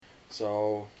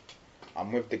So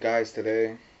I'm with the guys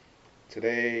today.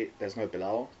 Today there's no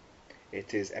Bilal.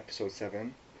 It is episode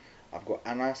 7. I've got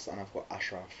Anas and I've got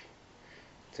Ashraf.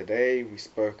 Today we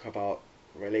spoke about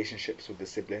relationships with the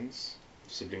siblings.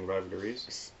 Sibling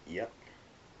rivalries. Yep.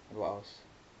 What else?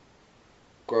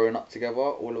 Growing up together,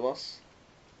 all of us.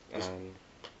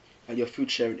 And your food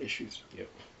sharing issues. Yep.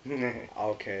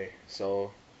 Okay,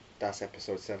 so that's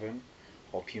episode 7.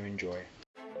 Hope you enjoy.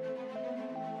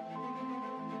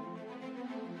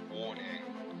 Warning.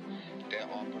 There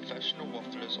are professional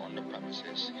wafflers on the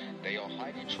premises. They are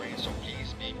highly trained, so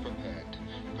please be prepared.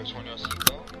 Put on your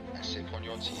seatbelt and sip on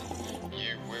your tea.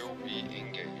 You will be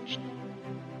engaged.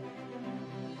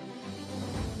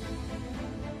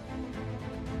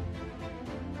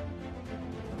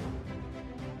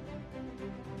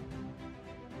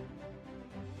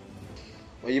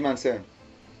 What you man saying?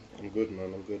 I'm good,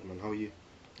 man. How are you?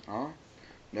 Huh?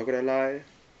 Not gonna lie,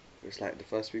 it's like the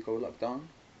first week of lockdown.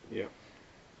 Yeah.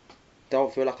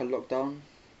 Don't feel like a lockdown,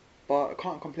 but I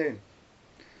can't complain.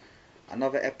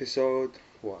 Another episode,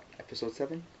 what? Episode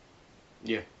 7?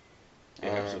 Yeah, Uh,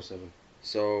 episode 7.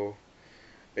 So,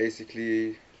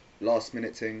 basically, last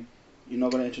minute thing. You're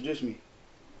not gonna introduce me?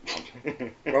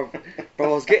 Bro, I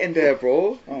was getting there,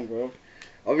 bro. Oh, bro.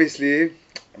 Obviously,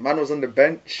 man was on the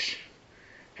bench.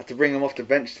 Had to bring him off the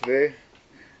bench today.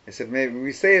 I said maybe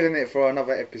we saving it for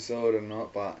another episode or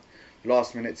not, but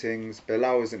last minute things.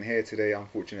 Bilal isn't here today,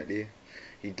 unfortunately.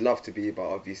 He'd love to be, but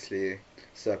obviously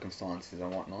circumstances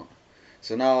and whatnot.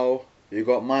 So now you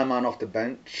got my man off the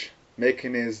bench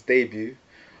making his debut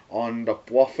on the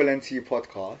Waffle and Tea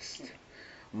podcast.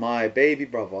 My baby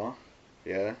brother,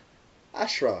 yeah,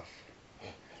 Ashraf.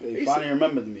 So you finally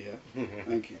remembered me, yeah?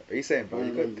 Thank you. What are you saying, bro? You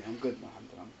Finally good? remembered me. I'm good, man.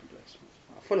 I'm blessed,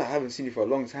 man. I feel like I haven't seen you for a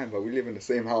long time, but we live in the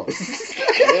same house.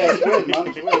 Yeah, it's weird,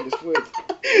 man. It's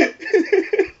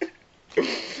weird.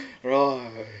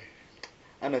 Right.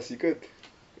 Anas, you good?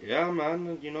 Yeah,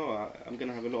 man. You know, I'm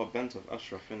gonna have a lot of banter with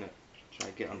Ashraf, innit? Try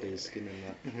to get under his skin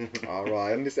and that.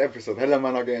 Alright, in this episode, hella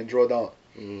man are getting drawn out.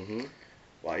 Mhm.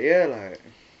 But yeah, like,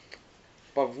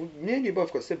 but me and you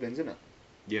both got siblings, innit?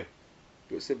 Yeah.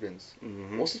 You got siblings.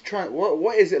 Mhm. What's the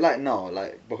what is it like now,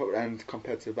 like, and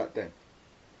compared to back then?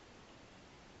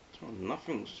 So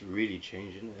nothing's really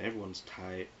changing. Everyone's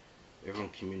tight. Everyone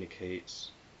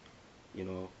communicates. You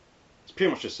know, it's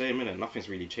pretty much the same, innit? Nothing's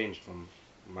really changed from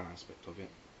my aspect of it.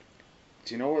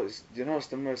 Do you know what's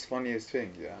the most funniest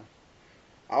thing? Yeah.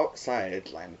 Outside,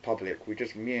 like in public,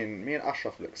 me and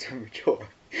Ashraf look so mature.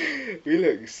 We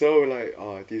look so like,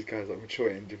 oh, these guys are mature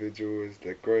individuals.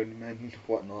 They're grown men,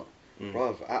 whatnot. Mm.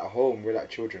 Bruv, at home we're like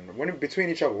children. When between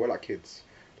each other we're like kids.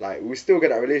 Like we still get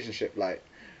that relationship. Like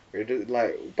we're just,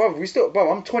 like,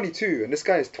 bruv, I'm 22 and this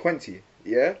guy is 20.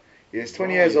 Yeah, he's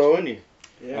 20 years you're old. 20.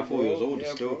 Yeah, I thought he was bro. older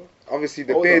Yeah, still. bro. Obviously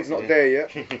the Hold beard's up, not yeah. there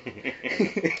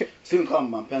yet. Soon come,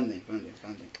 man. Pending.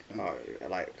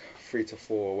 Like 3 to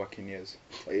 4 working years.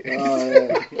 Oh,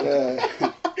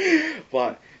 yeah.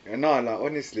 But no, like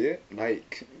honestly,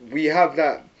 like we have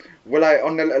that. We're like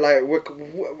on the like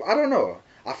I don't know.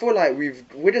 I feel like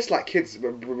we're just like kids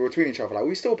between each other. Like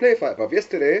we still play fight, but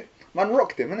yesterday man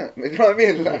rocked him, innit? You know what I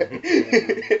mean? Like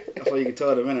That's what you can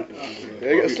tell them, innit?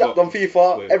 they get slapped on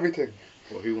FIFA, Wait. everything.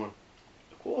 Well, who won?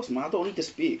 Of course, man. I don't need to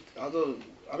speak. I don't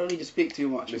need to speak too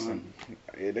much, Listen, man.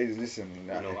 yeah, listen. You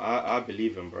know, I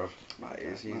believe him, bro.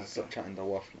 He's stop chatting the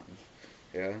waff, man.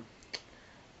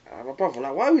 Yeah. My brother,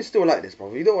 like, why are we still like this,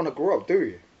 brother? You don't want to grow up, do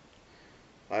you?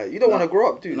 Like, you don't No. want to grow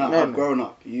up, do you? No, I'm grown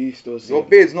up. You still see Your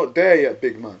beard's not there yet,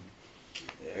 big man.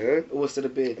 Yeah. What's to the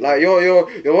beard? Like,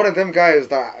 you're one of them guys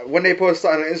that when they post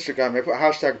something on Instagram, they put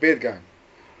hashtag beard gang.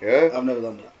 Yeah. I've never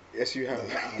done that. Yes, you have.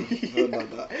 I've never done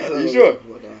that. You sure?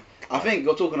 I think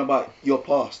you're talking about your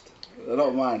past,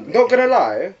 not mine. Not gonna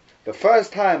lie, the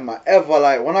first time I ever,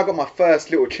 like, when I got my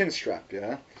first little chin strap,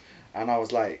 yeah, and I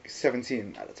was like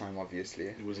 17 at the time, obviously.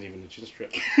 It wasn't even a chin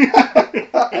strap.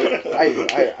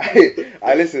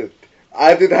 I listen.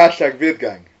 I did the hashtag beard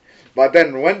gang, but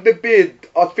then when the beard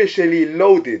officially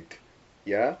loaded,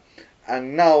 yeah,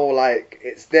 and now like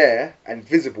it's there and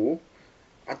visible,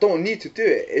 I don't need to do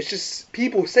it. It's just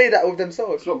people say that with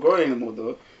themselves. It's not growing anymore,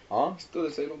 though. Huh? Still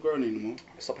the same, not growing anymore.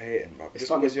 Stop hating, bro. It's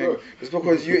Just not because growth.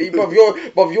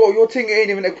 your thing ain't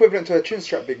even equivalent to a chin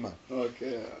strap, big man.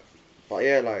 Okay. But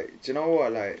yeah, like, do you know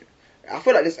what? Like, I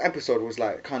feel like this episode was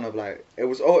like kind of like it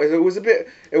was a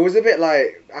bit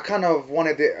like I kind of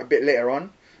wanted it a bit later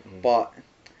on, but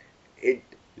it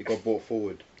got brought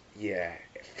forward. Yeah,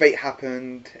 fate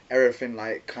happened. Everything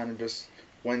like kind of just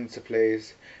went into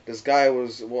place. This guy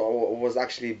was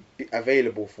actually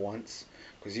available for once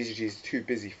because usually he's too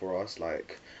busy for us.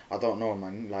 Like, I don't know,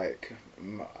 man. Like,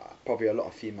 probably a lot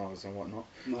of females and whatnot.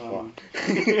 Nah,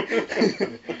 But,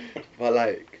 but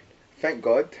like, thank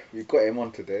God we got him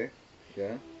on today.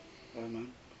 Yeah. yeah,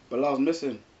 man. Bilal's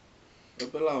missing.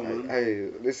 Where's Bilal, man? Hey,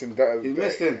 listen, He's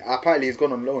missing. apparently he's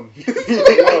gone on loan.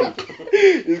 Bilal.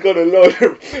 He's gone on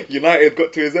loan. United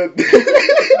got to his end.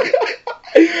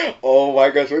 Oh my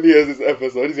gosh, when he hears this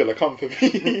episode, he's gonna come for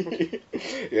me.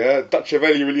 Yeah, Dutch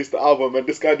Ravelli released the album and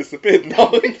this guy disappeared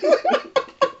now.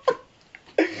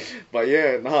 But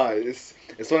yeah, nah, it's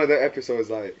one of the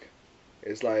episodes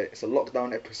it's a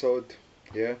lockdown episode.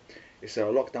 Yeah, it's a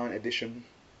lockdown edition.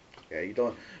 Yeah,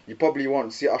 you probably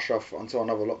won't see Ashraf until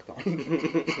another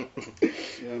lockdown.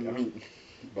 Yeah, man.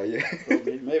 But yeah.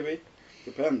 Probably, maybe.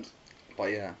 Depends.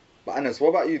 But yeah. But Anas, what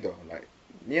about you though? Like,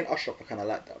 me and Ashraf are kind of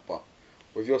like that, but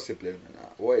with your sibling and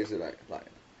that, what is it like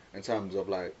in terms of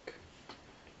like,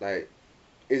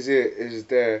 is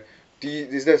there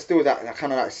still that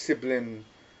kind of like sibling,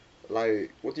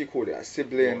 like, what do you call it? Like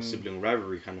Sibling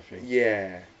rivalry kind of thing.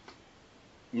 Yeah.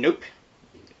 Nope.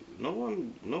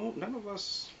 None of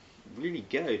us really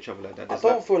get at each other like that. I There's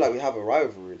don't feel like we have a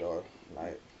rivalry though.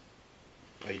 Like,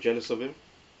 Are you jealous of him?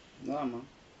 Nah, man.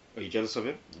 Are you jealous of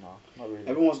him? no, not really.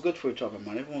 Everyone's good for each other,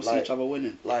 man. Everyone see Like- each other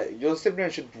winning. Like, your sibling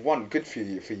should want good for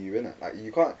you, innit? Like,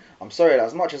 you can't. I'm sorry, like,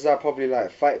 as much as I probably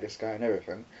like fight this guy and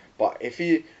everything, but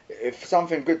if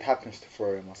something good happens to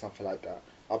for him or something like that,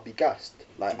 I'll be gassed.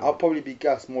 Like, I'll probably be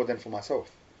gassed more than for myself.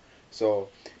 So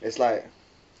it's like,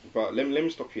 But let me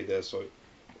stop you there. So,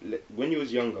 when you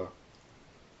was younger,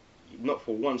 not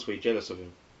for once were you jealous of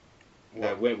him.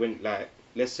 Like when like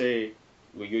let's say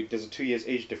there's a 2 years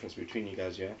age difference between you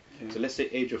guys, yeah? Yeah. So let's say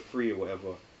age of 3 or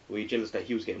whatever. Were you jealous that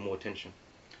he was getting more attention?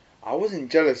 I wasn't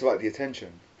jealous about the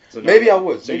attention. So Maybe I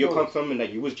was. So maybe you're I was. confirming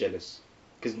that you was jealous,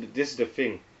 because this is the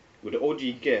thing. With the older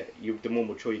you get, the more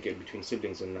mature you get between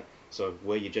siblings and that. So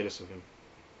were you jealous of him?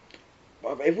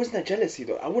 But it wasn't a jealousy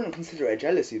though. I wouldn't consider it a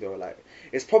jealousy though. Like,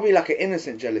 it's probably like an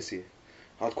innocent jealousy,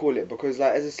 I'd call it, because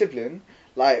like as a sibling,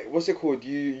 like what's it called?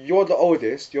 You're the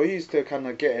oldest. You're used to kind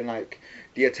of getting like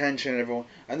the attention and everyone,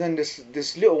 and then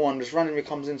this little one just randomly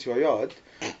comes into your yard.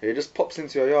 It just pops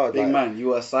into your yard. Big like, man, you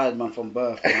were a side man from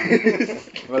birth, man.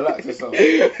 Relax yourself.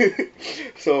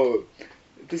 So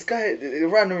this guy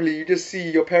randomly, you just see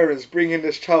your parents bringing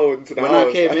this child into the When house.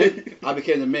 I came in, I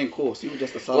became the main course. You were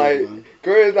just a side like man.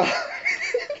 growing up.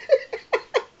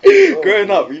 Growing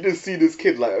up, you just see this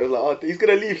kid like, I was like, oh, he's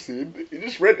gonna leave soon. He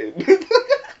just rented.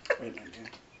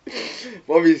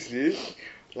 But obviously,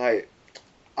 like,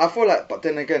 I feel like, but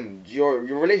then again, your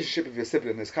relationship with your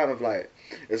sibling is kind of like,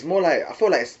 it's more like, I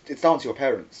feel like it's down to your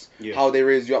parents, Yeah. how they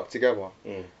raise you up together.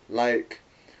 Mm. Like,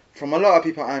 from a lot of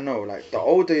people I know, like,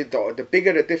 the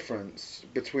bigger the difference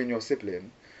between your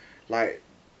sibling, like,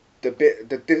 the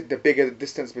bigger the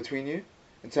distance between you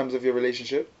in terms of your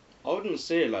relationship. I wouldn't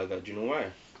say it like that. Do you know why?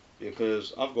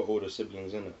 Because I've got older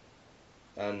siblings, innit?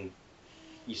 And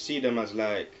you see them as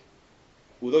like,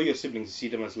 although your siblings, you see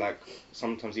them as like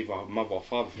sometimes either a mother or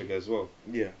father figure as well.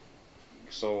 Yeah.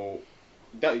 So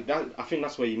that I think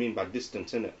that's what you mean by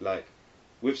distance, innit? Like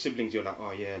with siblings, you're like,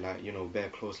 oh yeah, like, you know, bare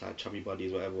close, like chubby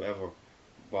buddies, whatever.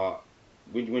 But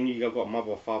when you got mother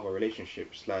or father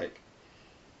relationships, like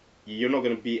you're not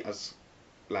gonna be as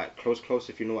like close,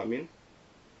 if you know what I mean.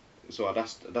 So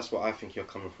that's what I think you're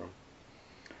coming from.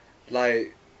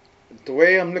 Like, the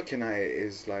way I'm looking at it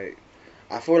is like,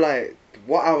 I feel like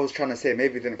what I was trying to say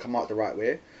maybe didn't come out the right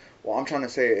way. What I'm trying to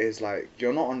say is like,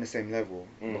 you're not on the same level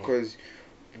because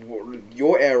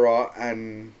your era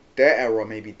and their era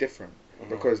may be different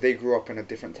because they grew up in a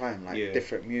different time, like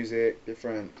different music,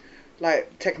 different,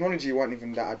 like technology weren't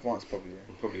even that advanced probably.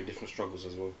 And probably different struggles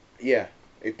as well. Yeah,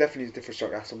 it definitely is different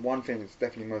struggle. That's the one thing that's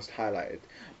definitely most highlighted.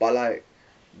 But like,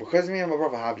 because me and my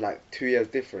brother have like 2 years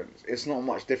difference, it's not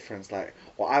much difference. Like,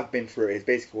 what I've been through is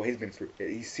basically what he's been through.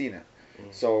 He's seen it.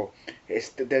 So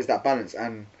there's that balance,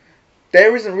 and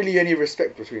there isn't really any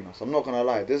respect between us. I'm not gonna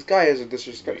lie. This guy is a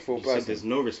disrespectful You person. said there's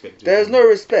no respect. There's no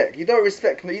respect. You don't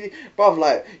respect me, bruv.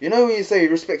 Like, you know when you say you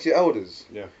respect your elders.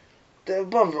 Yeah.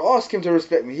 Bruv, ask him to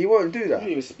respect me. He won't do You that.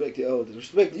 don't respect your elders.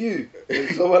 Respect you.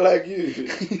 Someone like you.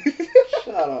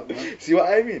 Shut up, man. See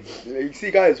what I mean? You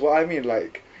see, guys, what I mean?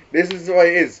 Like, this is what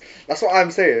it is. That's what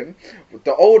I'm saying.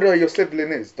 The older your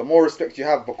sibling is, the more respect you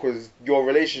have because your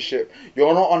relationship,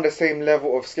 you're not on the same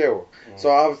level of scale.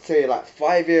 So I would say like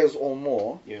 5 years or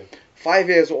more. Yeah. 5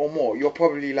 years or more, you're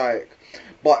probably like.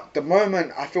 But the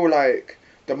moment I feel like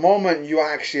the moment you're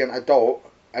actually an adult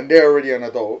and they're already an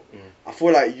adult, I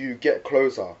feel like you get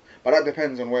closer. But that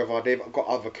depends on whether they've got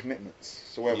other commitments.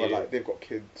 So whether like they've got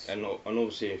kids. And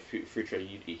obviously in future,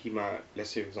 he might, let's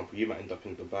say for example, you might end up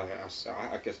in Dubai.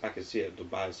 I guess I could see it.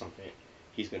 Dubai is something.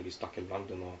 He's gonna be stuck in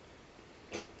London, or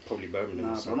probably Birmingham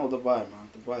Nah, or but something. not Dubai, man.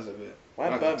 Dubai's a bit. Why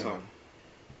Like Birmingham? town.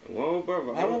 Well,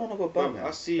 brother, I don't want to go brother, Birmingham.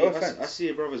 I see, No I offense. see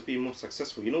your brothers being more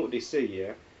successful. You know what they say,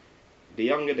 yeah? The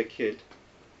younger the kid,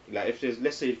 like if there's,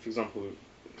 let's say for example,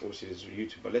 obviously there's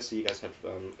YouTube, but let's say you guys had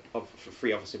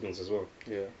three other siblings as well.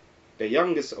 Yeah. The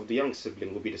youngest of the young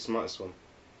sibling will be the smartest one.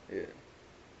 Yeah.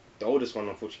 The oldest one,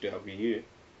 unfortunately, that'll be you,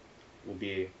 will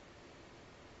be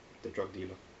the drug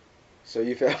dealer. So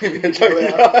you feel like you're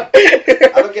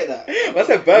I don't get that. I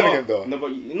said Birmingham though.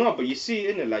 No, but you see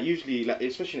in it, like usually, like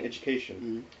especially in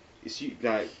education, it's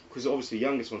like because obviously the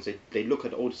youngest ones they look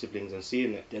at the older siblings and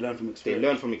seeing it. They learn from They experience.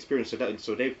 learn from experience,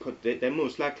 so they're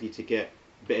most likely to get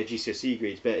better GCSE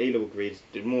grades, better A level grades.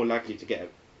 They're more likely to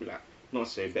get like not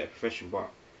say a better profession, but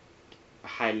a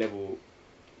high level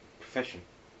profession.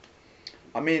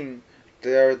 I mean,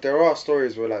 there are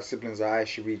stories where like siblings are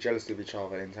actually really jealous of each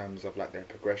other in terms of like their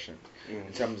progression,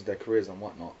 in terms of their careers and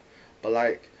whatnot. But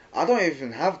like, I don't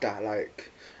even have that.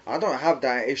 Like, I don't have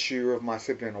that issue with my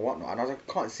sibling or whatnot, and I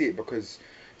can't see it because,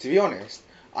 to be honest,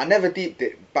 I never deeped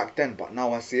it back then, but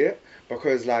now I see it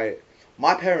because like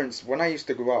my parents, when I used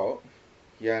to go out,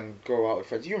 yeah, and go out with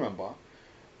friends. You remember?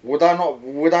 Would I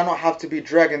not have to be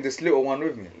dragging this little one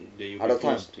with me? You'll At be the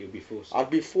time. forced. You'll be forced.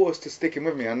 I'd be forced to stick him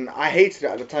with me, and I hated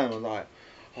it at the time. I was like,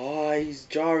 oh, he's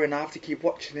jarring. I have to keep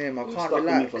watching him. I You're can't stuck with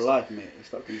me relax. for life, mate. You're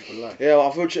stuck with me for life. Yeah, well,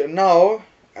 unfortunately, now,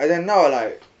 and then now,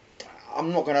 like,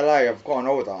 I'm not gonna lie, I've gotten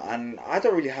older, and I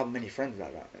don't really have many friends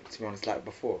like that, to be honest, like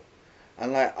before.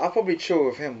 And like, I probably chill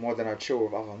with him more than I chill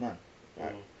with other men.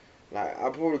 Like, I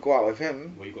probably go out with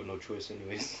him. Well, you got no choice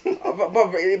anyways.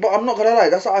 But I'm not gonna lie,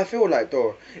 that's what I feel like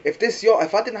though. If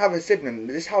I didn't have a sibling,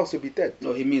 this house would be dead.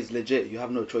 No, he means legit. You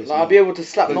have no choice. Like, I'll be able to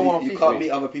slap Because no one on you FIFA. can't meet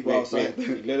other people Wait, outside.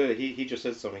 he just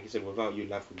said something. He said, "Without you,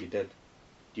 life would be dead."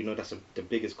 Do you know that's the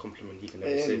biggest compliment he can ever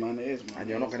It say? is, man. It is, man. And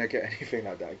you're not gonna get anything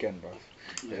like that again, bro.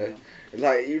 Yeah.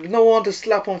 Like, no one to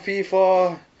slap on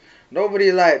FIFA.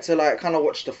 Nobody like to like kind of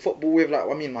watch the football with. Like,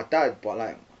 I mean, my dad, but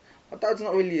like, my dad's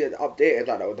not really updated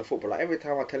like that with the football. Like, every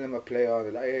time I tell him a player,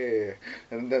 they're like, hey,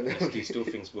 and then He still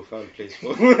thinks Buffon plays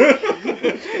for.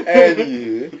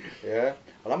 and yeah.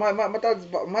 Like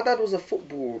my dad was a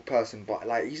football person, but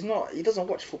like he doesn't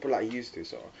watch football like he used to,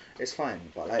 so it's fine.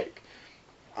 But like,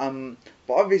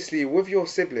 but obviously with your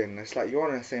sibling, it's like you're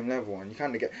on the same level and you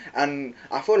kind of get. And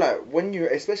I feel like when you,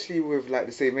 especially with like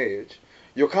the same age,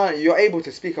 you're able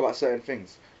to speak about certain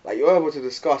things. Like, you're able to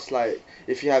discuss like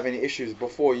if you have any issues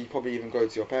before you probably even go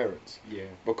to your parents, Yeah.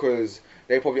 because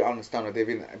they probably understand that they've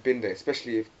been there,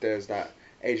 especially if there's that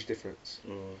age difference.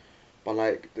 But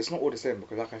like, it's not all the same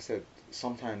because, like I said,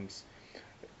 sometimes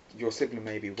your sibling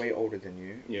may be way older than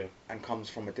you, Yeah. and comes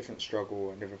from a different struggle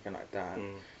and everything like that.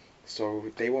 So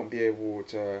they won't be able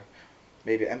to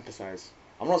maybe empathize.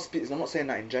 I'm not saying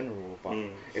that in general, but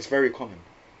it's very common.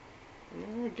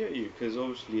 I get you, because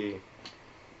obviously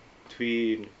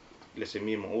between, let's say,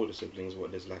 me and my older siblings,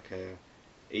 there's like a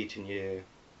 18-year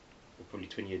or probably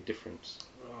 20-year difference.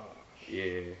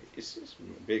 Yeah, it's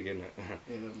big, isn't it?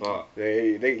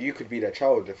 Yeah, But You could be their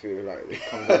child if it like it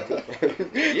comes down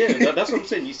to yeah, that's what I'm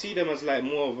saying. You see them as like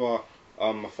more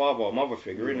of a father or mother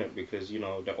figure, innit? Because you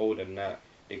know they're older than that.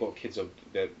 They got kids of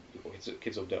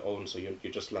their own, so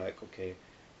you're just like, okay,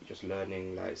 you're just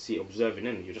learning, like observing,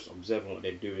 and you're just observing what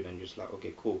they're doing, and you're just like,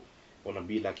 okay, cool. I want to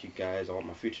be like you guys. I want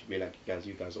my future to be like you guys.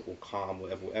 You guys are all calm,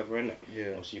 whatever, innit?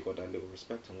 Yeah. So you got that little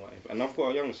respect and whatever. And I've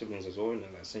got younger siblings as well,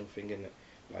 innit? Like same thing, innit?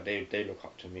 Like they look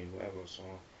up to me and whatever. So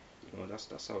you know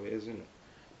that's how it is, innit?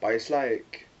 But it's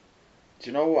like,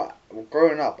 do you know what? Well,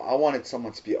 growing up, I wanted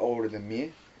someone to be older than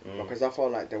me because I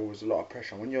felt like there was a lot of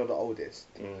pressure when you're the oldest.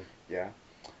 Yeah.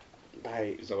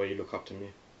 Like, Is that why you look up to me?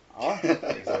 huh? Is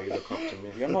that why you look up to me?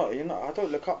 You're not. I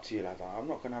don't look up to you like that. I'm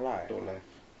not gonna lie. Don't lie.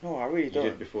 No, I really You don't.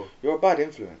 did before. You're a bad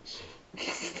influence.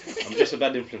 I'm just a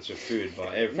bad influence with food,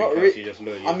 but everything Not else re- you just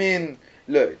learn. I mean,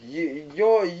 look,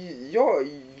 you're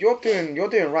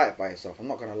doing right by yourself. I'm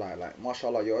not gonna lie. Like,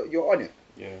 mashallah, you're on it.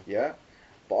 Yeah. Yeah.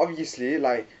 But obviously,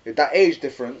 like, with that age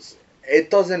difference, it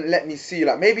doesn't let me see.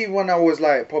 Like, maybe when I was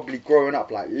like probably growing up,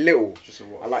 like little, It's just a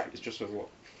what? I like- It's just a what?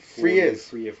 3 years.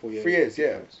 4 years. 3 years, yeah.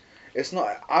 difference. It's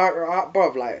not,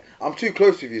 bruv, like, I'm too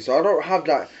close with you, so I don't have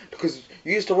that, because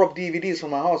you used to rob DVDs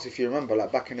from my house, if you remember,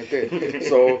 like, back in the day.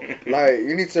 So, like,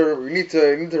 you need to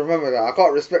remember that. I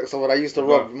can't respect someone that used to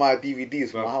rob my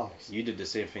DVDs from my house. You did the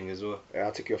same thing as well. Yeah,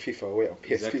 I took your FIFA away on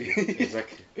PSP.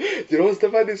 Exactly. Do you know what's the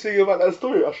baddest thing about that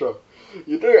story, Ashraf?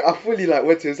 You know, I fully, like,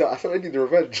 went to his house. I said I need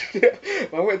revenge.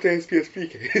 I went to his PSP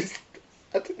case.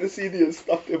 I took the CD and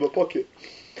stuffed it in my pocket.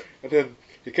 And then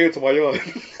he came to my yard.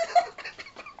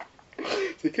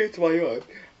 So he came to my yard,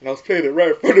 and I was playing it right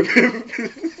in front of him.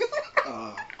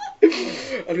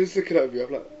 And he's looking at me.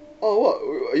 I'm like, oh,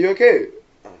 what? Are you okay?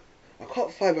 I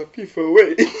can't find my FIFA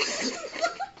away.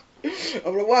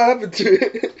 I'm like, what happened to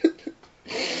it?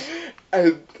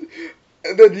 and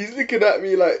then he's looking at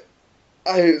me like,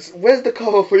 where's the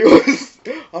cover for yours?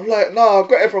 I'm like, nah, I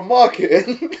got it from market.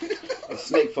 A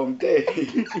snake from day.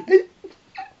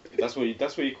 That's what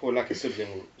you call like a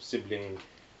sibling,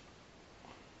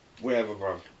 whatever,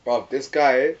 bro. Bro, this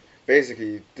guy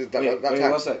basically that Wait,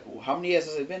 time. what's that? How many years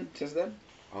has it been since then?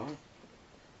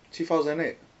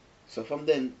 2008. So from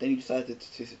then you decided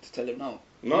to tell him no.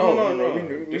 No.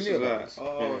 we This knew is about that. this.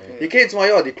 Oh, okay. He came to my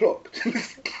yard. He clocked.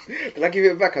 Did I give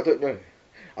it back? I don't know.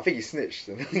 I think he snitched.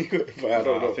 But I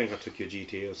don't know. I think I took your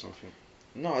GTA or something.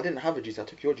 No, I didn't have a GTA. I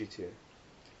took your GTA.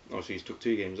 Oh, so you took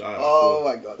 2 games. Oh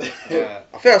my god.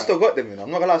 I think I still got them.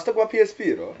 I'm not gonna lie. I still got my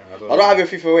PSP though. Yeah, I don't have your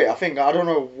FIFA 8. I don't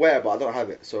know where, but I don't have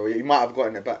it. So you might have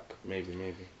gotten it back. Maybe.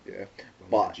 Yeah. Want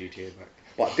But the GTA back.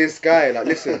 But this guy, like,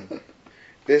 listen,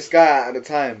 this guy at the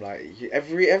time, like,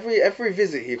 every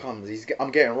visit he comes,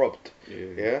 I'm getting robbed.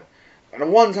 Yeah. And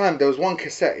then one time there was one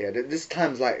cassette. Yeah. This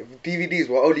time's like DVDs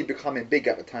were only becoming big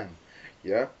at the time.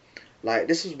 Yeah. Like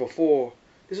this was before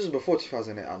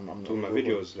 2008. I'm Talking about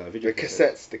videos, like video the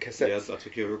cassettes. Yeah, I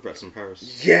took your Rugrats in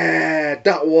Paris. Yeah,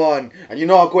 that one. And you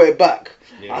know I got it back.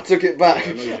 Yeah. I took it back.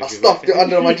 Yeah, I know you I took it stuffed back. it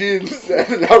under my jeans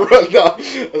and I ran down.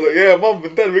 I was like, yeah, mum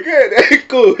and dad, we're good.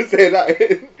 Cool. Say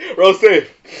that. Roll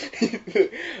safe.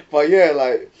 But yeah,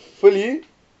 fully,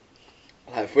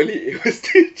 it was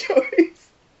two choice.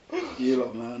 You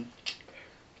lot, man.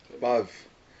 Bruv.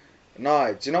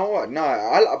 Nah, do you know what? Nah,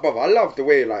 I love the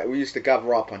way like we used to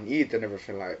gather up and eat and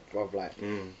everything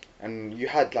and you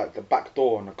had like the back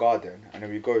door in the garden and then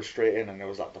we go straight in and there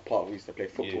was like the part we used to play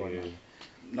football and that.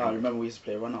 No, I remember we used to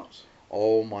play run-outs.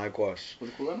 Oh my gosh. Was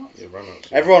it called run-outs? Yeah, run-outs.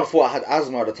 Everyone thought I had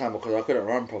asthma at the time because I couldn't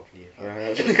run properly. I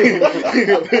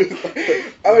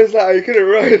was like, I couldn't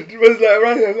run. I was like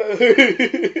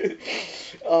running.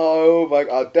 Oh my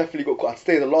god, I definitely got caught. I'd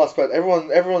stay the last person.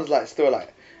 Everyone's like still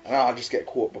like, and I'll just get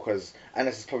caught because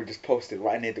Anas is probably just posted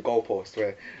right near the goalpost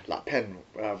where like pen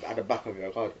at the back of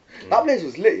your garden. That place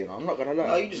was lit, you know. I'm not gonna lie.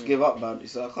 No, you just give up, man. You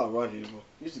said, I can't run anymore.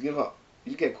 You just give up.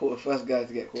 You just get caught, the first guy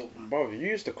to get caught, man. Bro, you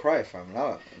used to cry, fam.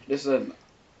 Like, Listen,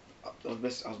 I was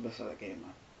best at that game,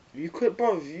 man. you could,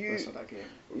 bro. Best at that game.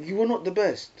 You were not the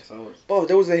best. Yes, I was. Bro,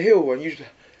 there was a hill and you.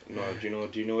 No,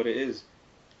 do you know what it is?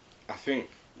 I think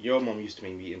your mum used to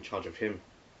make me in charge of him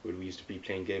when we used to be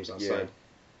playing games outside. Yeah.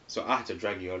 So I had to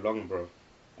drag you along, bro.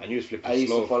 And you was flipping I used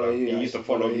slow. to follow fam. you. You I used to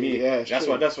follow me. Yeah,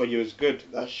 That's why you was good.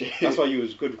 That's shit. That's why you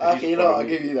was good. 'cause Okay, you you used to know, follow I'll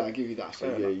me. give you that. So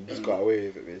Fair yeah, enough. you just got away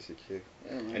with it basically.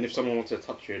 Yeah, man. And if someone wanted to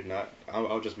touch you in that,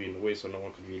 I'll just be in the way so no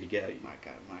one could really get at you. My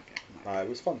guy. Nah, it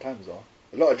was fun times though.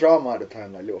 A lot of drama at the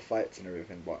time, like little fights and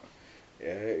everything. But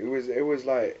yeah, it was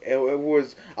like it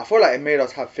was. I feel like it made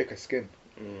us have thicker skin,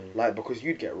 like because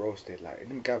you'd get roasted, like in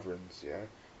them gatherings, yeah,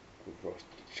 we'd roast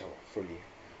each other fully.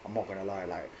 I'm not gonna lie,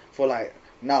 like for like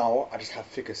now, I just have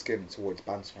thicker skin towards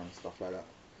banter and stuff like that.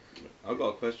 I've got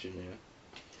a question,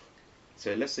 yeah.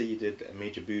 So let's say you did a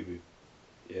major boo boo,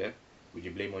 yeah. Would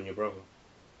you blame on your brother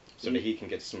so that he can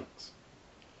get smacks?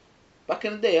 Back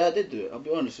in the day, I did do it. I'll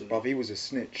be honest with you. Bruv, he was a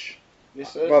snitch.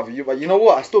 Listen, Bruv, but you know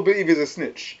what? I still believe he's a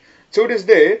snitch. Till this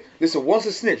day, listen, once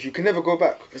a snitch, you can never go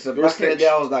back. listen, You're a back in the snitch. day,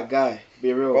 I was that guy.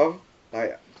 Be real. Bruv,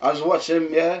 like, I just watch him,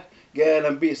 yeah, getting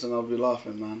them beats, and I'll be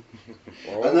laughing, man.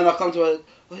 bro. And then I come to her,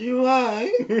 are you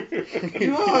alright?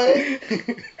 You alright?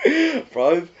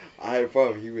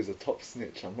 Bruv, he was a top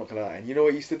snitch, I'm not gonna lie. And you know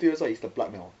what he used to do as well? He used to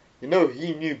blackmail. You know,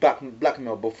 he knew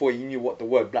blackmail before he knew what the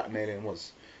word blackmailing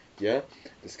was. Yeah?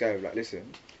 This guy was like, listen.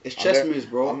 It's I'm chess gonna- moves,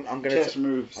 bro. I'm gonna chess t-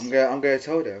 moves. I'm gonna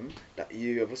tell them that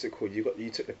you what's it called? You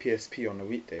took the PSP on the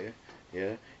weekday,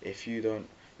 yeah. If you don't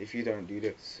do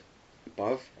this,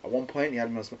 bruv. At one point he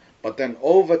had me on, but then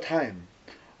over time,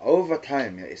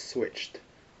 yeah, it switched.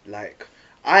 Like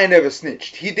I never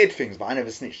snitched. He did things, but I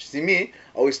never snitched. See me,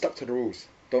 I always stuck to the rules.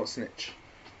 Don't snitch.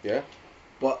 Yeah.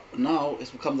 But now it's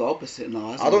become the opposite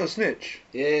now. I don't snitch.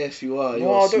 Yes, you are. No,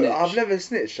 You're I a don't. snitch. I've never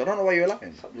snitched. I don't know why you're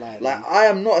lying. Stop lying, Like man. I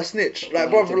am not a snitch. Stop Like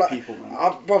lying brother, to like people, man.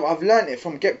 I've learned it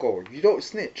from get go. You don't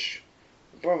snitch,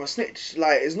 brother. Snitch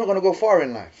like it's not gonna go far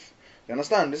in life. You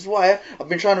understand? This is why I've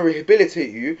been trying to rehabilitate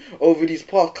you over these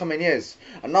past coming years,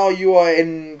 and now you are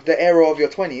in the era of your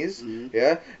 20s. Mhm.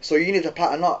 Yeah, so you need to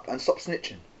pattern up and stop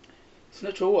snitching,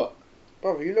 Snitch or what?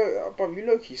 brother. You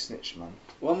low key snitch, man.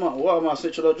 What am I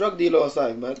snitch on a drug dealer or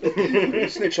something, man? You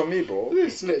snitch on me, bro. You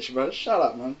snitch, man. Shut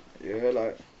up, man. Yeah,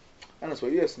 like, and that's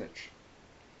what you're a snitch.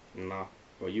 Nah.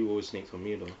 Well, you always snaked on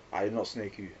me though. I did not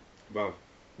snake you. Bruv,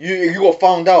 You got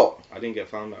found out. I didn't get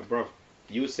found out. Bruv,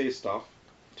 you would say stuff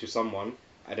to someone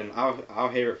and then I'll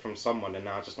hear it from someone and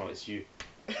now I just know it's you.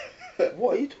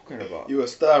 What are you talking about? You a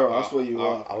stirrer, that's what you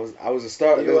are. I was a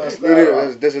star. You were a There's,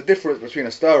 stirrer. there's a difference between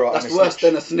a stirrer That's and a worse snitch.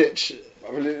 than a snitch.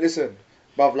 I mean, listen,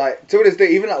 but like till this day,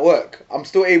 even at work, I'm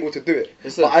still able to do it.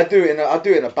 Listen. But I do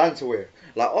it in a banter way.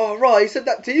 Like, oh right, he said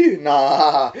that to you?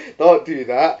 Nah, don't do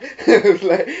that.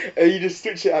 Like, and you just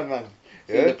switch it on, man.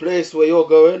 In Yeah. the place where you're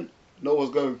going, no one's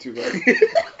going to, man.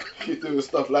 You doing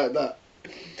stuff like that.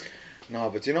 No,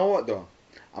 but you know what though?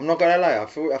 I'm not gonna lie.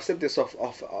 I've said this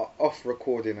off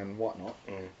recording and whatnot.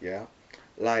 Mm. Yeah.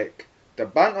 Like the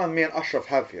banter me and Ashraf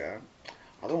have, yeah.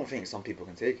 I don't think some people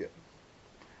can take it.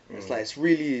 It's like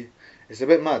it's a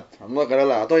bit mad. I'm not gonna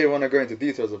lie. I don't even want to go into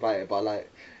details about it, but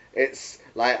like, it's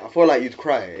like I feel like you'd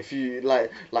cry if you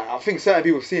like. I think certain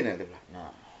people have seen it. They're like, nah,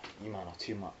 you man are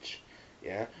too much.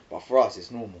 Yeah. But for us,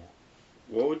 it's normal.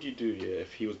 What would you do, yeah,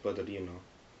 if he was Badarino?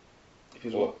 If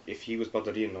it's Or what? if he was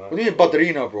Badarino. What do you mean,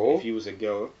 Badrina, bro? If he was a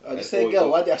girl. I just say girl.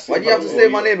 Why did I say Why do you have to girl? say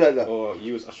my name like that? Or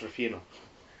you was Ashrafina.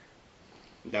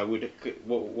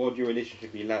 What would your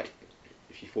relationship be like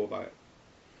if you thought about it?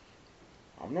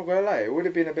 I'm not gonna lie. It would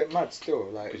have been a bit mad still.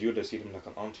 Like, Because you would have seen him like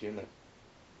an auntie, innit?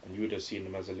 And you would have seen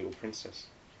him as a little princess.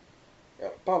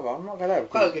 brother, I'm not gonna lie. I'm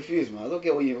kind of confused, man. I don't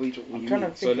get what you I'm mean. trying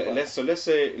to So think about let's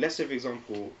say for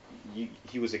example,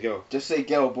 he was a girl. Just say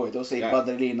girl, boy. Don't say Yeah.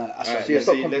 Badalina. Alright, Yeah, let's,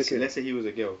 stop say, complicating. let's say he was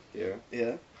a girl. Yeah.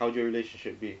 Yeah. How would your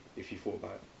relationship be if you thought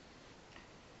about it?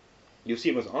 You'll see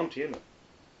him as an auntie, innit?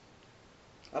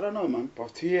 I don't know, man.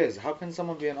 But 2 years, how can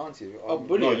someone be an auntie? Oh,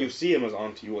 bully No, her. you see him as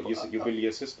auntie. You bully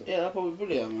your sister. Yeah, I'll probably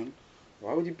bully her, man.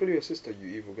 Why would you bully your sister, you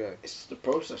evil guy? It's just the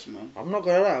process, man. I'm not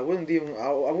gonna lie. I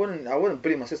wouldn't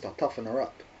bully my sister. I'd toughen her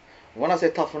up. When I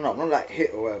say toughen her up, not like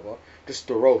hit or whatever, just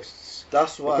the roasts.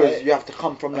 That's why. Because you have to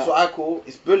come from That's that. what I call.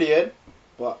 It's bullying,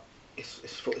 but it's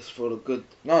for the good.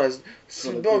 No, there's.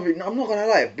 So the No, I'm not gonna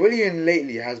lie. Bullying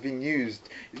lately has been used.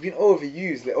 It's been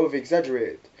overused, like over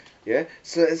exaggerated. Yeah.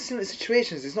 So in similar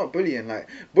situations, it's not bullying. Like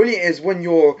bullying is when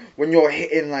you're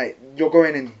hitting, like you're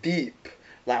going in deep.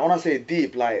 Like when I say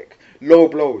deep, like low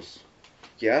blows.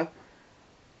 Yeah.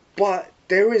 But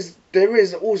there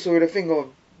is also the thing of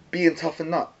being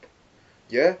toughened up.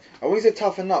 Yeah. And when you say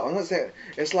toughened up, I'm not saying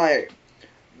it's like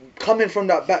coming from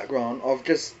that background of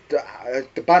just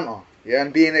the banter, yeah,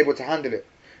 and being able to handle it.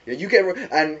 Yeah, you get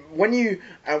and when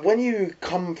you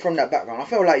come from that background, I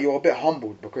feel like you're a bit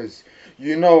humbled because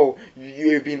you know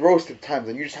you've been roasted times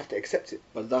and you just have to accept it.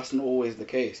 But that's not always the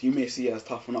case. You may see it as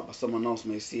toughen up, but someone else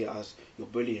may see it as you're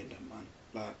bullying them, man.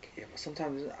 Like, Yeah, but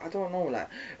sometimes I don't know. Like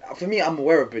for me, I'm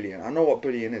aware of bullying. I know what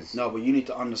bullying is. no, but you need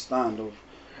to understand of.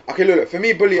 Okay, look. For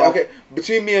me, bullying. How- Okay,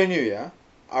 between me and you, yeah.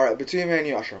 All right, between me and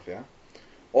you, Ashraf, yeah,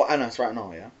 or Anas right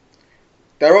now, yeah.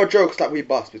 There are jokes that we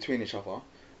bust between each other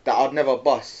that I'd never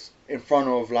bust in front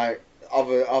of like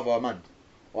other men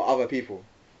or other people.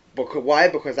 Because why?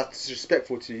 Because that's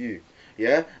disrespectful to you.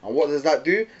 Yeah. And what does that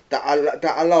do? That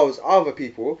allows other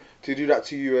people to do that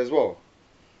to you as well.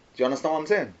 Do you understand what I'm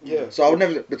saying? Yeah. So I would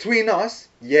never between us,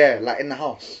 yeah, like in the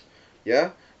house,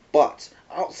 yeah. But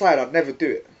outside, I'd never do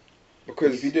it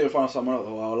because If you do it in front of someone else,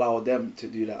 I'll allow them to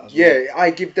do that as well. yeah, I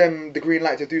give them the green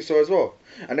light to do so as well.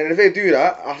 And then if they do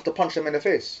that, I have to punch them in the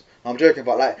face. I'm joking,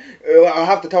 but like I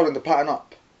have to tell them to pattern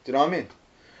up. Do you know what I mean?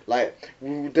 Like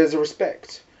there's a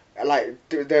respect. Like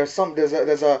there's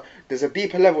a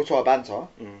deeper level to our banter,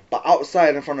 but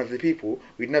outside in front of the people,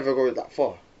 we'd never go that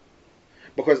far.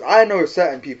 Because I know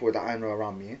certain people that I know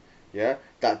around me, yeah,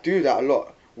 that do that a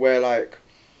lot. Where like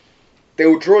they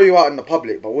will draw you out in the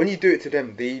public, but when you do it to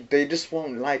them, they just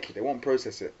won't like it. They won't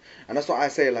process it, and that's what I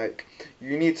say. Like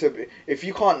you need to, if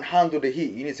you can't handle the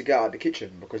heat, you need to get out of the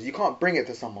kitchen because you can't bring it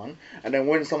to someone, and then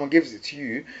when someone gives it to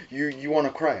you, you want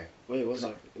to cry. Wait, what's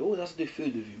that? It always has to do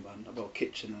food with you, man. About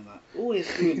kitchen and that. Always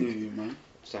food with you, man.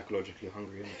 Psychologically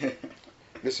hungry, innit?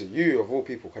 Listen, you of all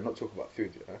people cannot talk about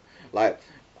food. Yeah? Like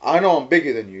I know I'm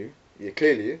bigger than you, yeah,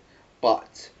 clearly,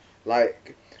 but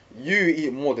like you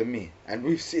eat more than me, and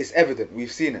it's evident.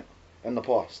 We've seen it in the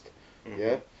past.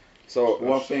 Yeah. So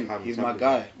One thing, Ham he's my sandwiches.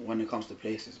 guy when it comes to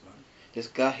places, man. This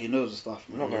guy, he knows the stuff,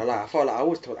 I'm man. not gonna lie. I felt like I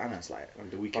always told Anas like, And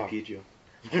the Wikipedia.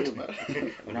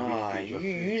 nah,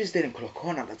 you just didn't clock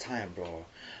on at the time, bro.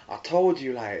 I told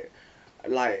you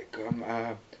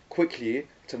quickly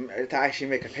to actually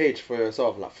make a page for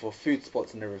yourself, like for food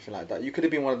spots and everything like that. You could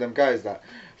have been one of them guys that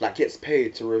like gets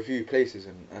paid to review places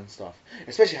and stuff,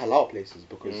 especially halal places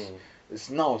because it's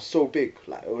now so big,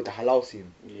 like with the halal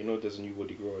scene. You know there's a new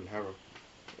Woody Grow in Harrow.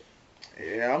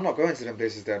 Yeah, I'm not going to them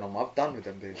places there no more. I'm done with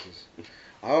them places.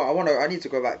 I need to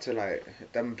go back to like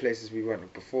them places we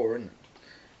went before, innit?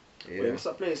 Yeah. Wait, what's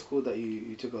that place called that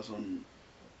you took us on?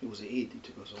 It was an Eid you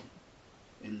took us on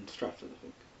in Stratford, I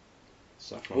think.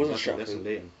 Saffron. Wasn't That's Stratford.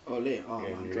 Leighton. Oh, late. Oh, Yeah,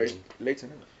 man. New Great. Leighton. Leighton,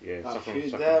 innit? Yeah, That Saffron.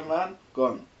 food Saffron. there, man.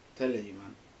 Gone. Telling you,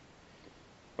 man.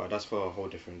 But that's for a whole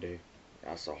different day.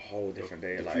 That's a whole different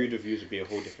day. The Like, food reviews would be a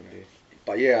whole different day.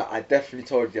 but yeah, I definitely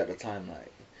told you at the time,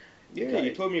 like, Yeah, Like-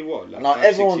 you told me what? Like now 5,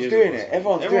 6 everyone's years doing ago or it. something.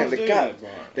 Everyone's doing it. The gap, it,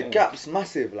 but, the yeah. gap's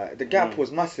massive. Like the gap Mm.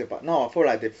 was massive, but now I feel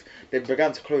like they've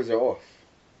begun to close it off.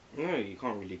 No, you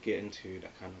can't really get into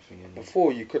that kind of thing anymore.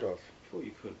 Before you could have. Before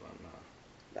you could, but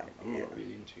nah. Like, I'm yeah. not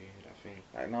really into that thing.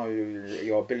 Like now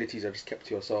your abilities are just kept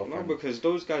to yourself. No, and because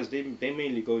those guys, they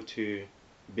mainly go to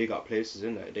big up places,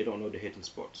 innit? They don't know the hidden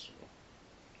spots.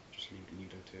 Just leave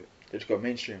them to it. they just go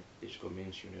mainstream. They just go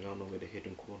mainstream. They don't know where the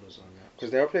hidden corners are. Now.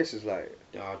 Because there are places like,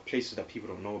 There are places that people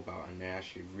don't know about, and they're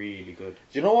actually really good.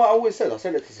 do you know what I always said? I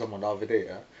said it to someone the other day.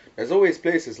 Yeah? There's always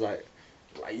places like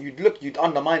you'd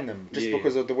undermine them just Yeah.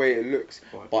 because of the way it looks.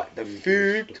 But the is-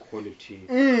 food- the quality,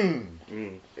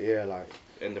 Mm. Yeah, like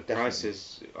and the Definitely.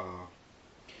 prices are.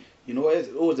 You know what it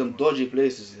is? Always them dodgy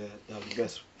places that have the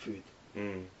best food.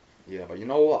 yeah. But you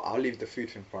know what? I'll leave the food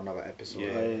thing for another episode.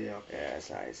 Yeah. Yeah. Yeah,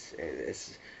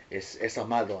 it's a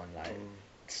mad one. Like Mm.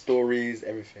 stories,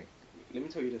 everything. Let me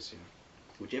tell you this, yeah.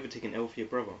 Would you ever take an L for your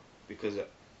brother? Because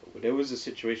there was a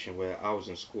situation where I was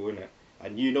in school, innit?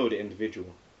 And you know the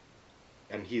individual.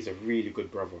 And he's a really good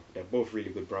brother. They're both really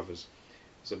good brothers.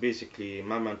 So basically,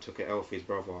 my man took an L for his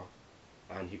brother,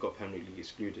 and he got permanently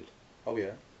excluded. Oh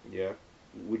yeah. Yeah.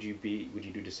 Would you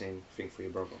do the same thing for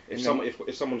your brother? If In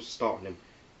someone was to start on him,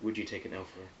 would you take an L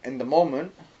for him? In the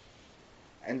moment,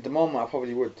 I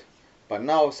probably would. But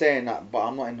now saying that, but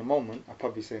I'm not in the moment, I'd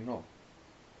probably say no.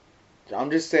 I'm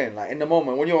just saying, like in the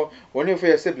moment, when you're for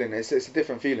your sibling, it's a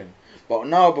different feeling. But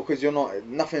now because you're not,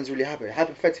 nothing's really happening.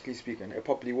 Hypothetically speaking, it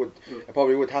probably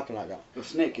would happen like that. The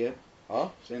snake, yeah? Huh?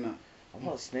 Saying that. I'm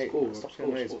not a snake. Cool, Stop cool,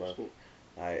 saying ways, cool, bro. cool.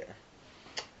 Like,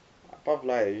 bruv,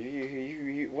 like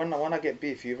you when I get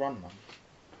beef, you run, man.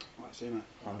 Right, saying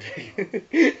that. I'm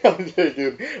joking. I'm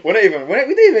joking. We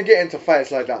don't even get into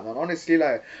fights like that, man. Honestly,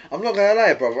 like, I'm not gonna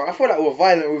lie, brother. I feel like we're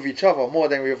violent with each other more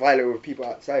than we're violent with people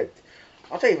outside.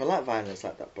 I don't even like violence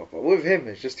like that, brother. With him,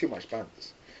 it's just too much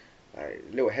bands. Like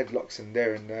little headlocks in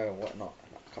there and there and whatnot.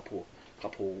 Like,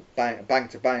 couple bang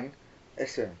to bang.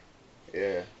 Listen,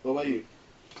 yeah. What about you?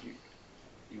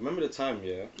 You remember the time,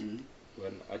 yeah, Mhm.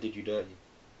 when I did you dirty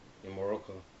in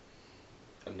Morocco,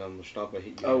 and then Mushtaba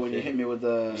hit you. Oh, in when the you thing? hit me with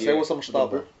the... Say what's some with the stable.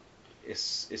 brick?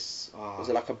 It's Was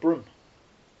it like a broom?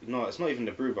 no, it's not even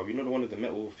the brew, but you know the one with the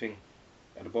metal thing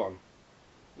at the bottom.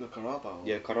 The karata? Or...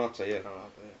 Yeah, karata. Yeah,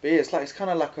 Karata, But yeah, it's kind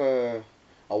of like a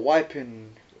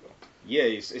wiping. yeah.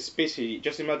 It's basically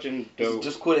just imagine yeah. the.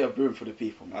 Just call it a broom for the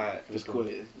people, man. Alright, Just call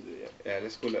it... Yeah,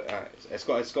 let's call it. It's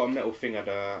got a metal thing at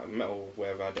the metal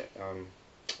wherever at the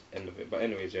end of it. But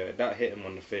anyways, yeah, that hit him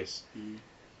on the face. Mm.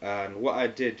 And what I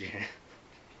did,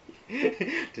 yeah,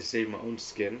 to save my own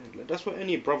skin, that's what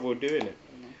any brother would do, innit?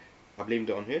 I blamed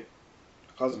it on who?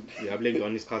 Cousin. Yeah, I blamed it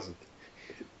on his cousin.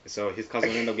 So his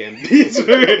cousin ended up getting beat,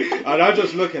 and I'm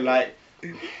just looking like, oh,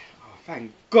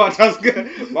 thank God, that's good.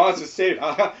 But I was just saying,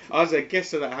 I was a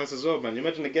guest at that house as well, man.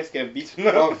 Imagine the guest getting beaten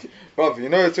up. Bruv, you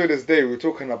know, to this day, we were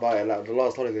talking about it, like, the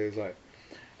last holidays, like,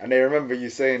 and they remember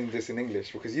you saying this in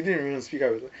English, because you didn't even speak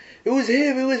out. It was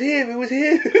him, it was him, it was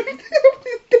him.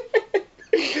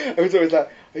 And it was always like,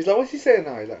 he's like, what's he saying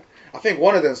now? He's like, I think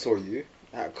one of them saw you,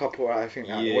 at a couple, I think,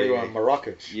 when you were in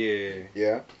Marrakesh. Yeah.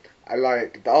 Yeah. And,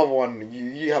 like, the other one,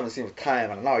 you haven't seen for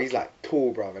time, and now he's, like,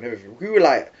 tall, bruv, and everything. We were,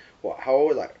 like, what, how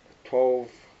old? Like, 12,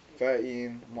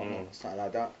 13, whatnot, something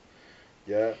like that.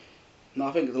 Yeah. No,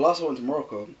 I think the last time I went to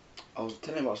Morocco, I was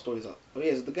telling him about stories like, oh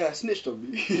yeah, the guy that snitched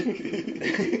on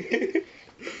me.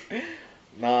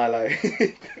 Nah, like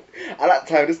at that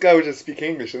time, this guy would just speak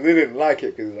English, and they didn't like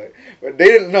it because like, but they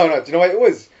didn't. No. Do you know what it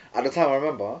was? At the time, I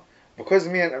remember because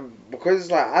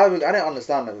like I didn't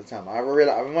understand at the time. I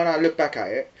realized when I look back at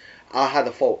it, I had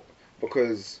a fault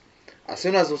because as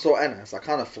soon as I saw NS, I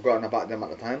kind of forgotten about them at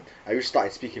the time. I just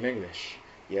started speaking English.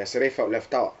 Yeah, so they felt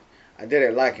left out. I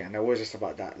didn't like it, and it was just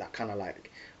about that kind of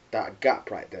like that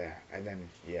gap right there, and then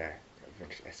yeah, everything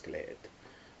just escalated.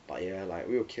 But yeah, like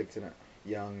we were kids, innit?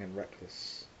 Young and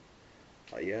reckless.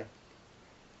 But yeah,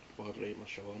 Well, I ate my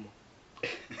shawarma.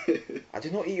 I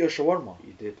did not eat your shawarma.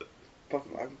 You did. But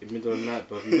In the middle of the night,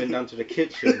 bro. You went down to the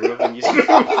kitchen, bro, and you.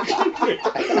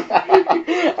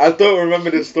 I don't remember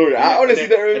this story. I honestly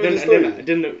don't remember this story. And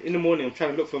then in the morning, I'm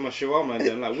trying to look for my shawarma, and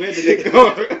then like, where did it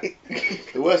go?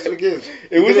 The worst thing is,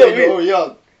 It was in not your me. own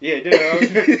yard. Yeah, it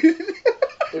did.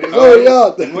 In his own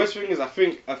yard. The worst thing is, I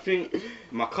think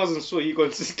my cousin saw you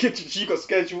going to the kitchen. She got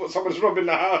scared. She thought someone's robbing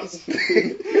the house.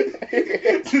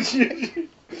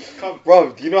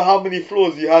 Bro, do you know how many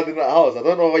floors you had in that house? I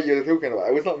don't know what you're talking about.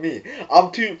 It was not me.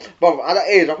 I'm too, bro. At that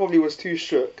age, I probably was too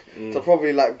shook to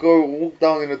probably like go walk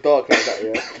down in the dark like that,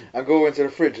 yeah, and go into the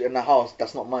fridge in the house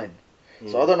that's not mine.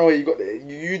 So I don't know where you got it.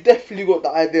 You definitely got the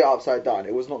idea upside down.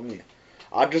 It was not me.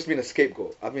 I've just been a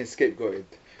scapegoat. I've been scapegoated.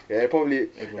 Yeah, it probably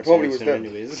was them.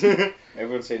 Anyways.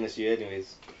 Everyone's saying it's you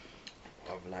anyways.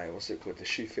 I'm like, what's it called? The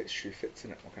shoe fits,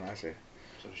 innit? What can I say?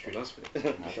 So the shoe does fit.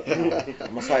 I don't know.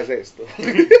 I'm a size 8 still.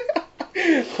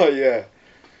 Oh yeah.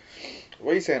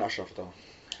 What are you saying, Ashraf, though?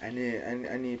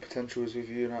 Any potentials with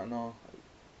you right now?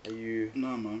 Are you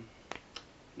Nah, man.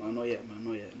 No, not yet, man.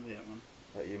 Not yet, man.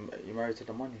 like you married to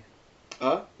the money?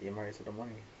 Huh? You married to the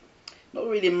money? Not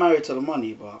really married to the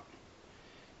money, but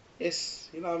it's,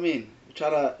 you know what I mean? We try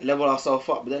to level ourselves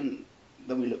up, but then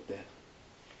we look there.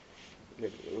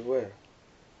 Look, where?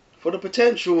 For the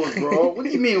potentials, bro. What do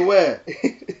you mean, where?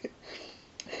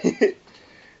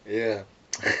 Yeah.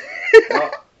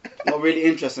 Not really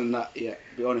interested in that yet,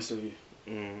 to be honest with you.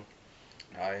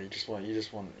 You just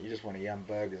want yam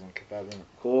burgers and kebab, innit?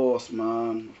 Of course,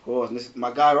 man. Of course. And this is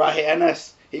my guy right here,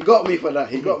 NS. He got me for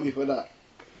that.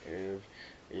 Yeah,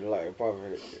 you like,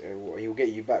 brother, he'll get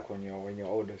you back when you're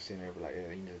older. So he'll be like, yeah,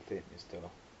 you need to take me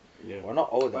still. Yeah. Well, not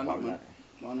older, Why not, but man? like,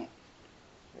 Why not?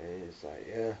 it's like,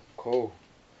 yeah, cool.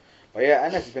 But yeah,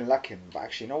 Anas has been lacking. But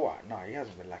actually, you know what? No, he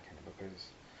hasn't been lacking because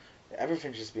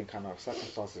everything's just been kind of,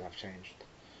 circumstances have changed,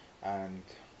 and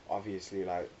obviously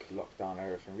like lockdown and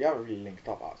everything. We haven't really linked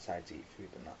up outside to eat food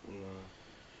and that. No.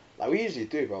 Like we usually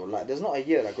do, bro. Like there's not a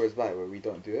year that goes by where we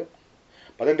don't do it.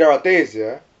 But then there are days,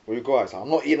 yeah, where we go outside. I'm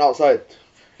not eating outside.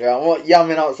 Yeah, I'm not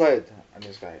yamming outside. And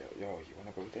this guy, yo, you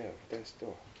wanna go there? There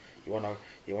still. You wanna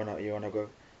go?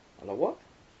 I'm like, what?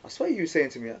 I swear you were saying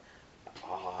to me, you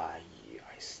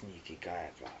sneaky guy,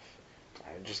 bruv.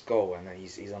 I just go and then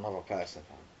he's another person,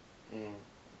 fam.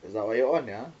 Is that what you're on,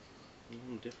 yeah?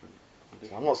 I'm different.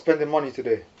 So I'm not spending money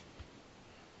today.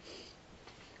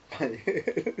 Quick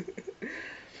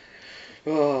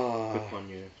one,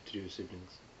 yeah, to do with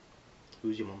siblings.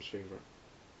 Who's your mum's favourite?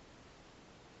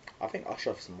 I think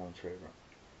Ashraf's my mom's favourite.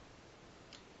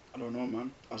 I don't know,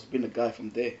 man. I've been a guy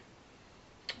from there.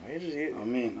 I usually, I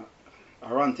mean,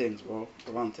 I run things, bro.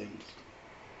 I run things.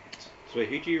 So wait,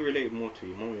 who do you relate more to,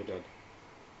 your mum or your dad?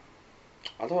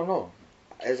 I don't know.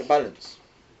 There's a balance.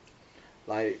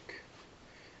 Like,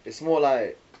 it's more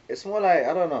like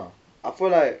I don't know. I feel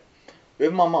like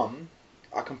with my mum,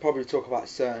 I can probably talk about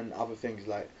certain other things,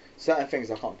 like certain things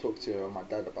I can't talk to my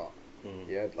dad about.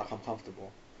 Yeah, like I'm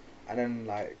comfortable. And then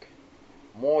like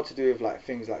more to do with like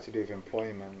things like to do with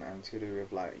employment and to do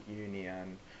with like uni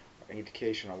and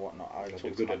education and whatnot. I Like talk the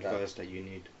to good my dad. advice that you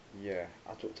need. Yeah,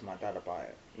 I talk to my dad about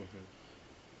it.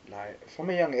 Like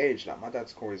from a young age, like my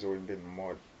dad's always been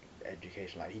more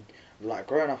education. Like he, like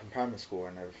growing up in primary school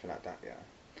and everything like that. Yeah,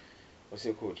 what's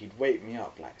it called? He'd wake me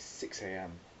up like 6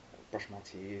 a.m., brush my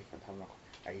teeth, and have my.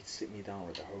 And he'd sit me down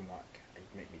with the homework and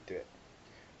he'd make me do it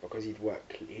because he'd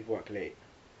work late.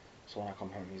 So when I come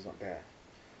home, he's not there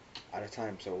at the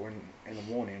time. So when in the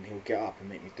morning he'll get up and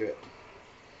make me do it.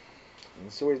 And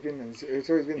it's always been. And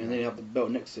then you have the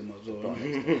belt next to him as well.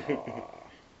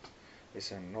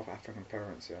 Listen, North African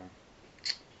parents, yeah.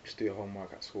 Just do your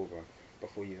homework at school, bro,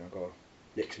 before you even go.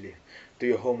 Literally, do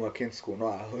your homework in school,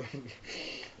 not at home.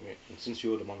 Yeah. And since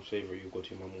you're the mum's favourite, you go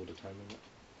to your mum all the time, innit?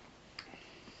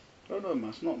 I don't know, man.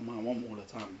 It's not my mum all the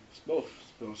time. It's both,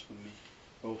 to be honest with me.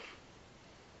 Both.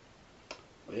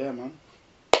 But yeah, man.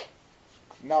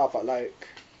 Nah, but like,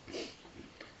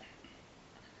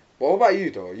 what about you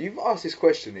though? You've asked this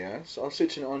question, yeah. So I'm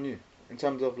switching it on you in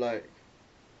terms of like.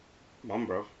 Mum,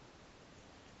 bro.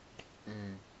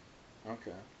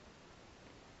 Okay.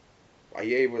 Are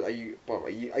you able? Are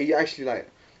you actually like?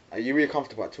 Are you really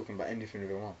comfortable at talking about anything with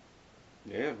your mom?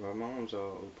 Yeah, but my mum's an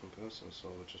open person, so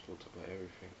I just talked about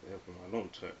everything. I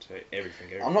don't talk to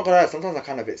everything. I'm not gonna lie. Sometimes I'm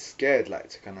kind of a bit scared, like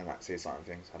to kind of like say certain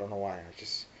things. I don't know why. I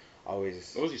just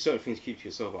always. Obviously, certain things keep to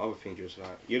yourself, but other things just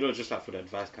like you're not just like for the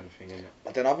advice kind of thing, innit?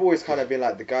 But then I've always kind of been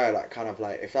like the guy, like kind of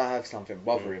like if I have something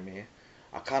bothering me,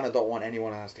 I kind of don't want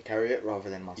anyone else to carry it rather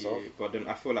than myself. Yeah, but then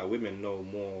I feel like women know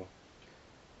more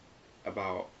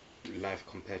about life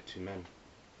compared to men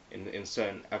in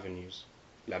certain avenues.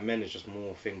 Like men is just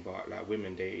more thing, but like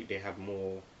women they have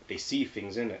more, they see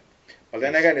things in it. But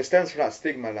then again, it stems from that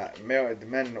stigma. Like the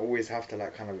men always have to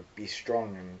like kind of be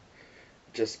strong and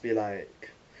just be like.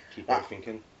 Keep everything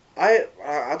in. I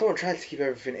don't try to keep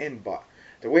everything in, but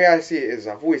the way I see it is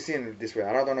I've always seen it this way,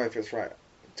 and I don't know if it's right.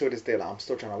 Till this day, like I'm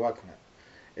still trying to work on it.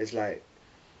 It's like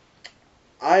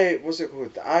what's it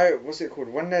called?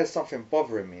 When there's something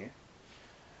bothering me,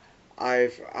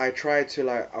 I try to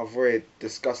like avoid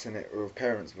discussing it with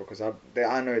parents because I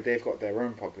know they've got their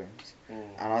own problems and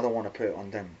I don't want to put it on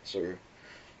them. So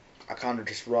I kind of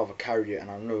just rather carry it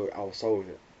and I know I'll solve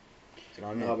it. Do you know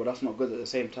what I mean? No, but that's not good at the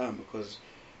same time because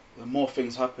the more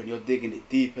things happen, you're digging it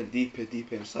deeper and deeper,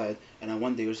 deeper inside, and then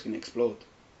one day you're just gonna explode.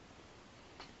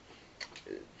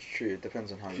 It's true. It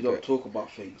depends on how If you you do don't it. talk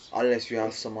about things. Unless you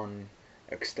have someone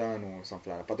external or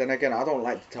something like that. But then again, I don't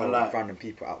like to tell Like, random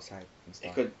people outside and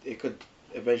stuff. It could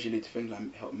eventually lead to things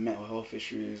like mental health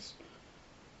issues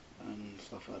and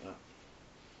stuff like that.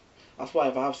 That's why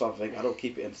if I have something, I don't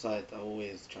keep it inside. I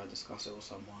always try to discuss it with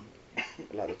someone.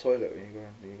 Like the toilet when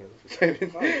you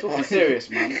go. I'm talking serious,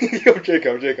 man. I'm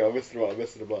joking. I'm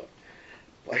messing about.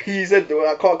 But he said, well,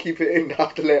 I can't keep it in. I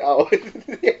have to let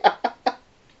it out.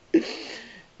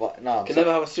 But nah, I can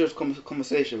never have a serious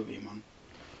conversation with you, man.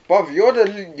 bruv,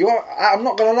 I'm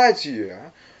not gonna lie to you. Yeah?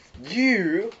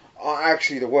 You are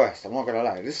actually the worst. I'm not gonna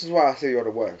lie. This is why I say you're the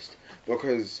worst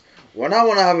because when I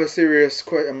want to have a serious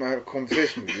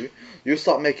conversation with you, you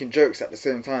start making jokes at the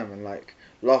same time and like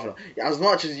laughing. As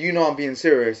much as you know I'm being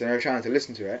serious and you're trying to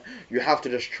listen to it, you have to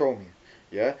just troll me,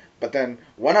 yeah. But then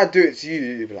when I do it to you,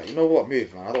 you'll be like, you know what,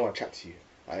 move, man. I don't want to chat to you.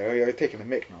 Like, you're taking the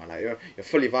mick now. Like you're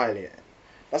fully violating.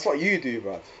 That's what you do,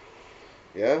 bruv.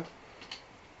 Yeah.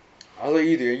 That's what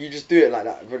you do. You just do it like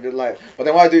that. But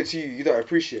then when I do it to you, you don't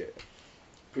appreciate it.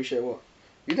 Appreciate what?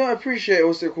 You don't appreciate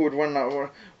what's it called when I want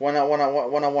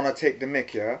to take the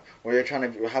mic, yeah? When you're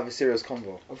trying to have a serious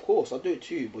convo. Of course, I'll do it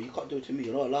to you, but you can't do it to me.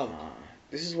 You're not allowed.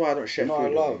 This is why I don't share You're not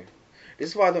food allowed. with you. This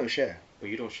is why I don't share. But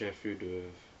you don't share food with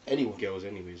Anyone. girls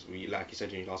anyways. Like you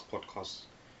said in your last podcast,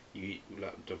 you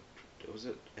like was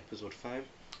it episode 5?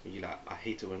 You like, I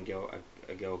hate it when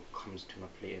a girl comes to my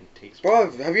plate and takes.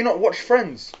 Bruv, have you not watched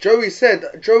Friends? Joey said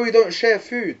Joey don't share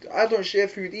food. I don't share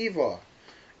food either.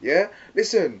 Yeah?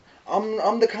 Listen,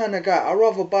 I'm the kind of guy, I'd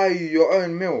rather buy you your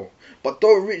own meal. But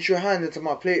don't reach your hand into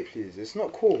my plate, please. It's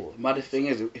not cool. The maddest thing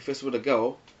is, if it's with a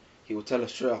girl, he will tell her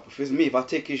straight up. If it's me, if I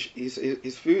take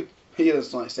his food, he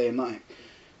doesn't like saying nothing.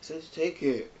 He says, take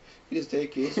it. You just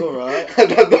take it. It's alright.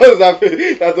 That does happen.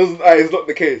 That doesn't. It's not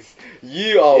the case.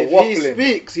 You are If waffling. he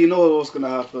speaks, he knows what's gonna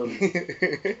happen.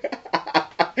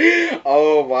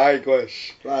 Oh my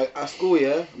gosh. Like at school,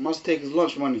 yeah, must take his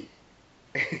lunch money.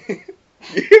 We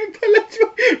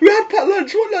had packed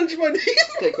lunch. What lunch money?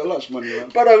 Take the lunch money, man.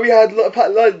 Brother, we had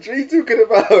packed lunch. What are you talking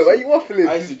about? Why are you waffling?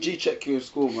 I used to G-check you in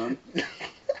school, man.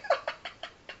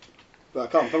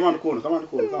 Like, come around the corner,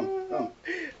 come.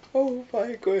 Oh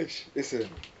my gosh. Listen,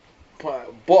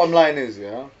 bottom line is,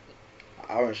 yeah,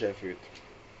 I don't share food.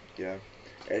 Yeah,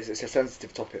 it's a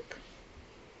sensitive topic.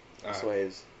 That's what it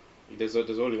is. There's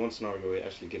only one scenario where you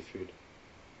actually give food.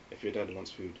 If your dad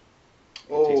wants food,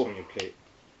 Oh. takes from your plate,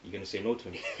 you're gonna say no to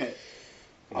him.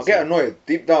 I'll get annoyed.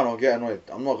 Deep down, I'll get annoyed.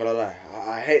 I'm not gonna lie.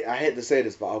 I hate to say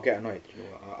this, but I'll get annoyed. You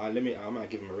know, I might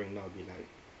give him a ring now. Be like,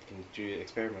 can you do an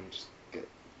experiment? Just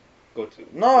go to.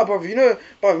 No,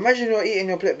 bruv, imagine you're eating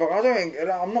your plate, but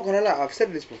I'm not gonna lie, I've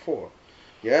said this before.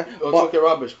 Yeah? You're But talking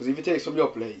rubbish, because if he takes from your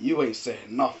plate, you ain't saying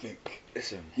nothing.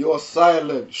 listen, You're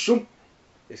silent. Shoom.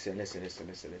 listen.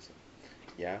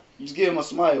 Yeah? You just give him a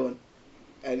smile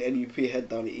and you put your head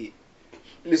down and eat.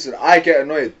 Listen, I get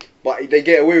annoyed, but they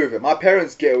get away with it. My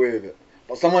parents get away with it.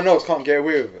 But someone else can't get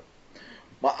away with it.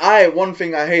 One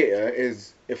thing I hate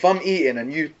is if I'm eating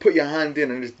and you put your hand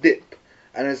in and just dip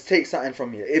and just take something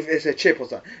from me, if it's a chip or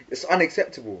something, it's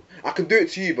unacceptable. I can do it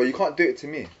to you, but you can't do it to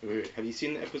me. Wait, have you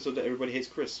seen the episode that Everybody Hates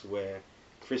Chris, where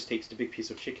Chris takes the big piece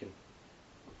of chicken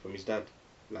from his dad?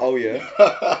 Like, Oh yeah?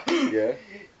 Yeah?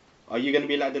 Are you gonna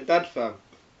be like the dad, fam?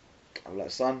 I'm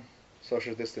like, son,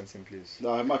 social distancing please.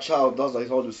 Nah, if my child does that, he's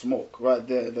holding smoke right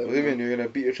there. What do you mean, you're gonna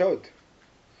beat your child?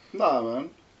 Nah, man.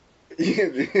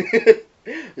 You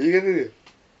gonna do?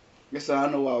 Listen, I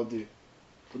know what I'll do.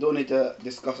 We don't need to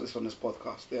discuss this on this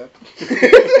podcast, yeah?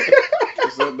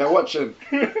 So they're watching.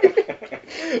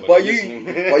 But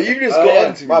you just got yeah,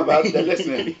 onto me. my bad, they're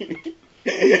listening.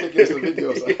 Give us the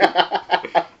video or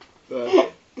something.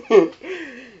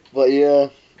 But yeah,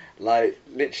 like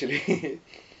literally,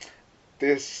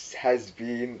 this has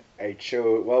been a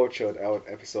well chilled out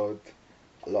episode.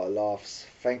 A lot of laughs.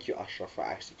 Thank you, Ashraf, for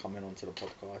actually coming onto the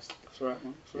podcast. That's right,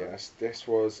 man. That's right. Yes, this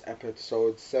was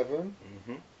episode 7.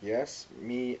 Mm-hmm. Yes,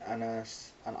 me,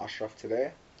 Anas, and Ashraf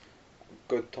today.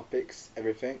 Good topics,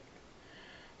 everything.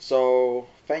 So,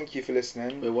 thank you for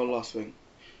listening. Wait, one last thing.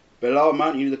 Bilal,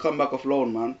 man, you need to come back off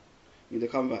loan, man. You need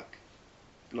to come back.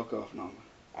 Lock it off now, man.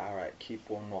 Alright,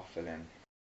 keep on waffling.